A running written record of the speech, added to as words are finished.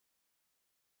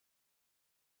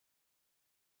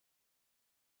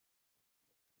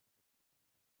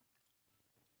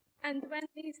And when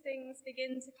these things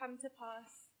begin to come to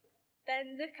pass,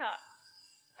 then look up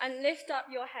and lift up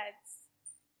your heads,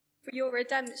 for your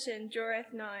redemption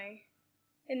draweth nigh.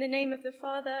 In the name of the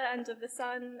Father, and of the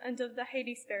Son, and of the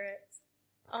Holy Spirit.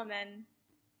 Amen.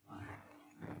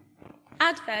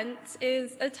 Advent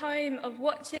is a time of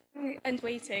watching and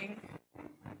waiting.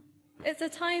 It's a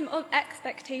time of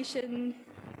expectation,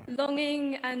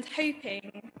 longing and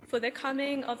hoping for the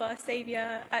coming of our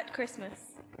Saviour at Christmas.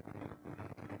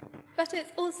 But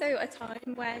it's also a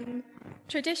time when,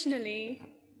 traditionally,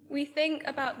 we think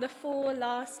about the four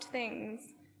last things: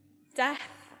 death,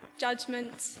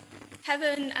 judgment,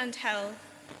 heaven and hell.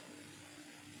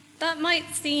 That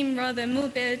might seem rather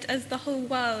morbid, as the whole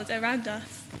world around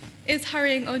us is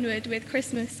hurrying onward with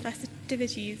Christmas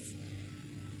festivities.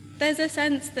 There's a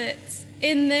sense that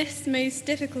in this most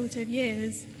difficult of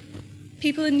years,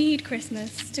 people need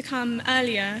Christmas to come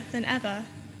earlier than ever.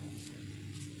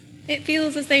 It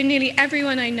feels as though nearly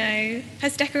everyone I know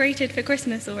has decorated for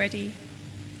Christmas already.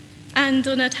 And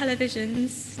on our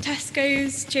televisions,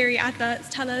 Tesco's cheery adverts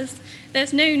tell us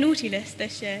there's no naughty list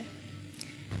this year.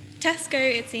 Tesco,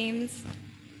 it seems,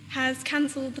 has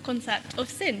cancelled the concept of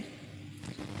sin.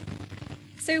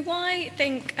 So why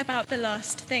think about the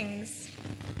last things?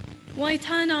 Why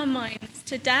turn our minds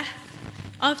to death,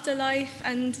 afterlife,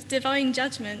 and divine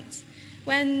judgment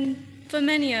when, for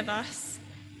many of us,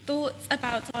 thoughts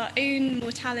about our own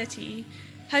mortality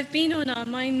have been on our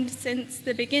minds since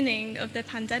the beginning of the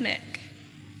pandemic?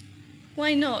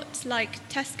 Why not, like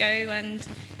Tesco and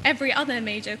every other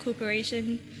major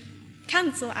corporation,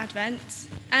 cancel Advent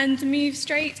and move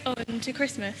straight on to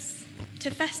Christmas,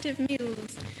 to festive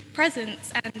meals,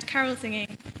 presents and carol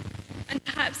singing, and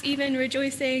perhaps even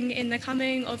rejoicing in the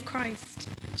coming of Christ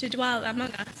to dwell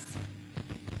among us?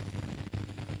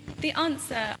 The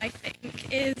answer, I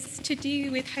think, is to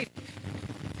do with hope.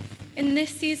 In this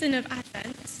season of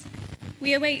Advent,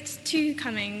 we await two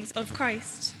comings of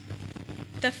Christ.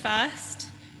 The first,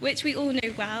 which we all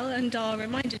know well and are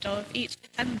reminded of each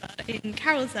December in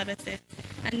carol services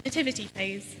and nativity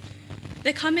plays,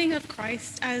 the coming of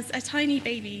Christ as a tiny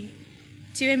baby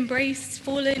to embrace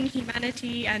fallen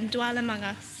humanity and dwell among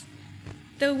us,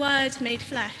 the Word made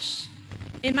flesh,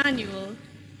 Emmanuel.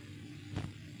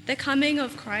 The coming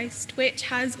of Christ, which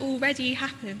has already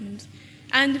happened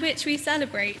and which we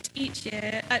celebrate each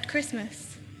year at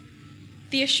Christmas.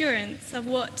 The assurance of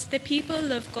what the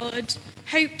people of God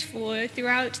hoped for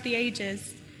throughout the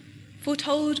ages,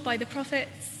 foretold by the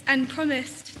prophets and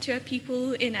promised to a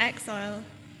people in exile.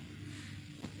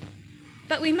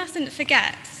 But we mustn't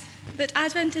forget that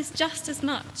Advent is just as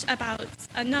much about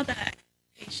another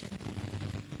expectation.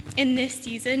 In this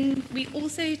season, we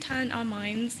also turn our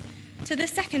minds to the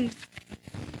second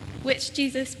coming, which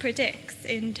Jesus predicts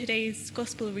in today's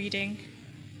Gospel reading.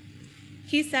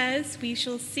 He says, "We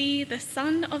shall see the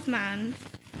Son of Man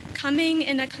coming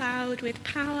in a cloud with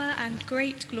power and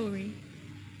great glory."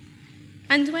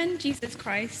 And when Jesus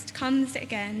Christ comes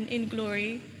again in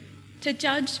glory to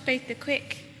judge both the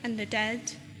quick and the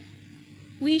dead,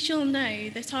 we shall know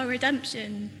that our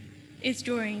redemption is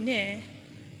drawing near.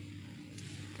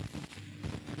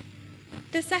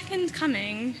 The second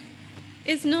coming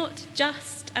is not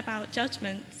just about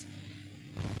judgment.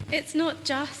 It's not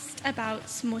just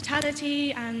about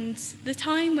mortality and the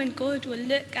time when God will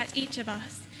look at each of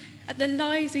us, at the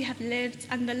lives we have lived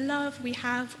and the love we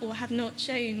have or have not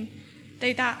shown,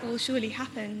 though that will surely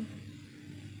happen.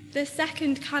 The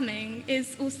second coming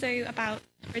is also about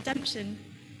redemption,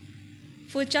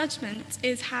 for judgment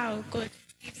is how God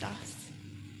saves us.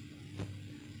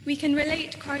 We can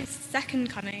relate Christ's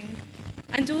second coming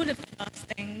and all of the last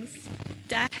things,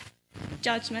 death,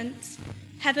 judgment,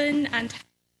 heaven and hell,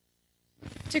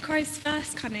 to Christ's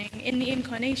first coming in the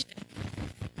Incarnation,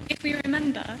 if we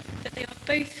remember that they are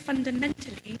both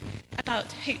fundamentally about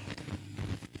hope.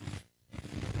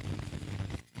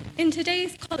 In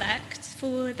today's collect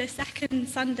for the second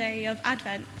Sunday of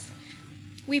Advent,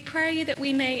 we pray that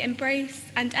we may embrace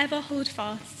and ever hold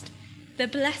fast the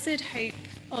blessed hope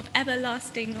of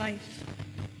everlasting life.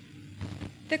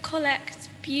 The collect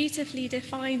beautifully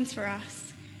defines for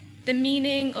us the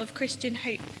meaning of Christian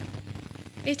hope.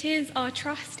 It is our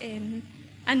trust in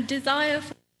and desire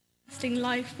for lasting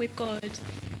life with God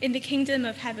in the kingdom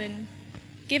of heaven,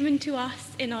 given to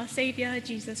us in our Saviour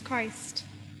Jesus Christ.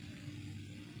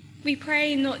 We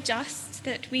pray not just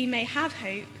that we may have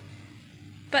hope,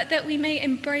 but that we may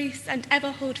embrace and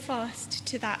ever hold fast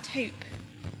to that hope.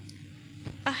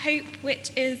 A hope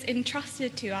which is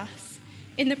entrusted to us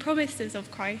in the promises of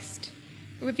Christ,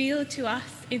 revealed to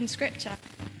us in Scripture.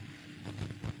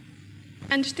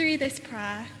 And through this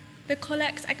prayer, the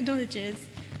collect acknowledges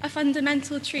a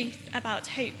fundamental truth about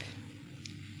hope.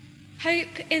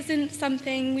 Hope isn't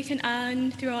something we can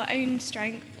earn through our own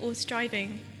strength or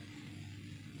striving.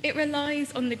 It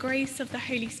relies on the grace of the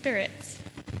Holy Spirit,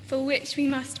 for which we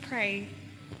must pray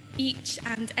each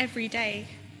and every day.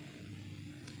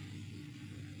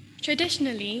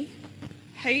 Traditionally,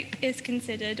 hope is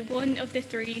considered one of the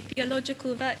 3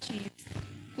 theological virtues,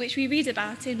 which we read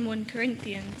about in 1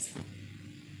 Corinthians.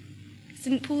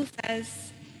 St. Paul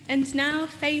says, "And now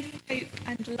faith, hope,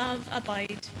 and love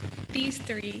abide, these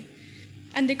 3,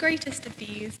 and the greatest of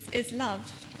these is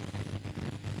love."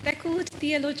 They're called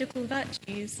theological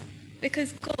virtues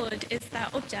because God is their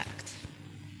object.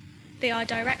 They are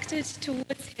directed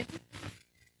towards him,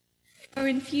 are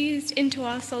infused into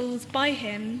our souls by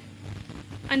him,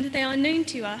 and they are known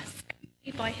to us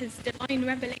by his divine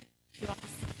revelation to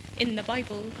us in the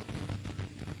Bible.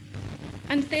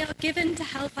 And they are given to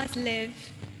help us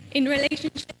live in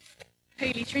relationship with the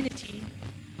Holy Trinity,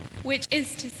 which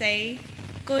is to say,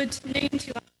 God known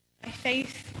to us by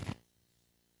faith,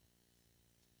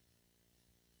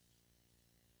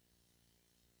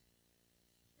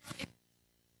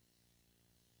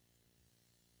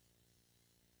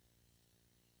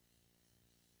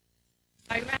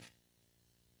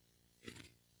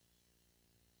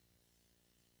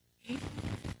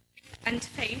 and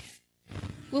faith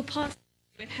will pass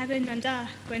with heaven and earth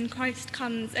when Christ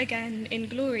comes again in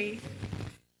glory.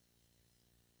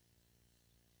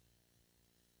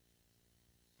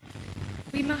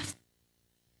 We must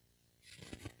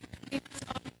ask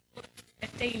God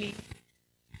daily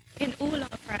in all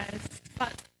our prayers,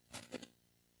 but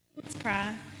God's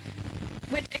prayer,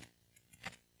 which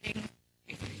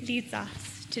leads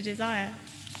us to desire.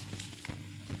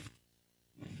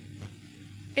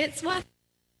 It's worth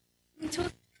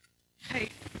talking about hope.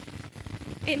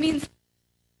 It means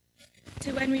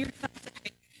to when we refer to hope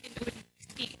in ordinary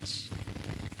speech.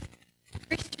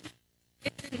 Christian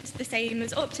isn't the same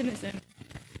as optimism,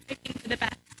 hoping for the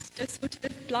best, a sort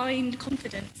of blind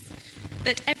confidence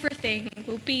that everything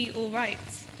will be all right,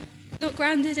 not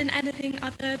grounded in anything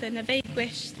other than a vague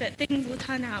wish that things will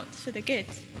turn out for the good.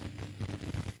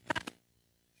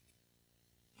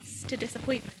 That's to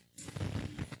disappointment.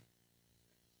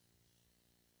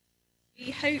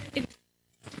 We hope in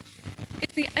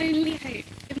it's the only hope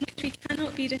in which we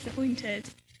cannot be disappointed,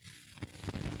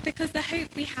 because the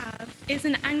hope we have is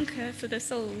an anchor for the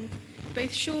soul,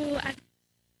 both sure and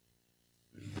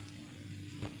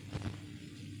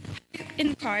hope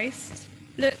in Christ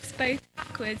looks both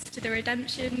backwards to the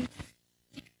redemption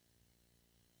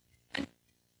and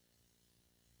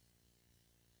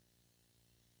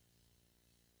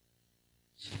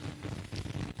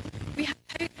we have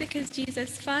hope because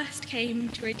Jesus first came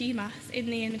to redeem us in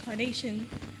the Incarnation,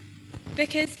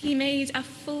 because he made a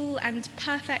full and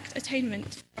perfect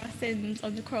atonement for our sins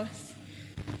on the cross,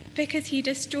 because he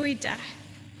destroyed death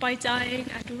by dying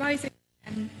and rising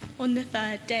again on the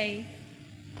 3rd day.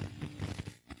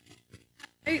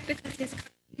 Hope because his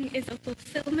coming is a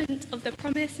fulfillment of the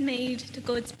promise made to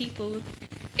God's people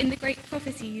in the great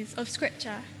prophecies of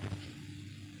Scripture.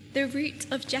 The root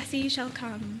of Jesse shall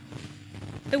come,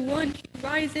 the one who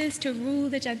rises to rule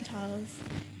the Gentiles.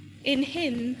 In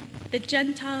him the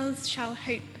Gentiles shall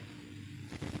hope.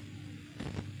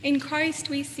 In Christ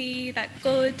we see that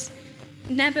God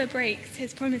never breaks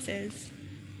his promises.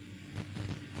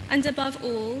 And above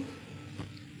all,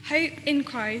 hope in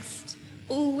Christ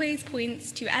always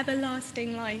points to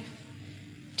everlasting life,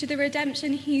 to the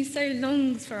redemption he so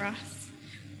longs for us,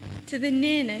 to the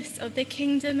nearness of the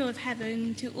kingdom of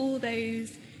heaven to all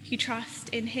those who trust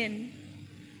in him.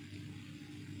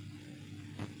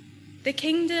 The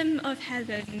kingdom of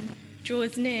heaven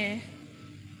draws near,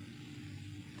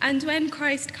 and when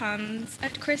Christ comes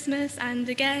at Christmas and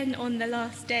again on the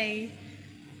last day,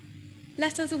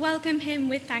 let us welcome him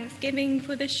with thanksgiving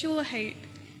for the sure hope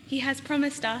he has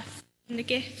promised us in the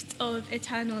gift of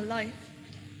eternal life.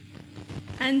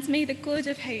 And may the God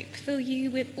of hope fill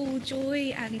you with all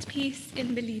joy and peace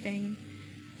in believing,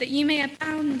 that you may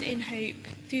abound in hope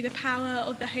through the power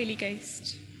of the Holy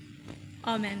Ghost.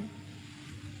 Amen.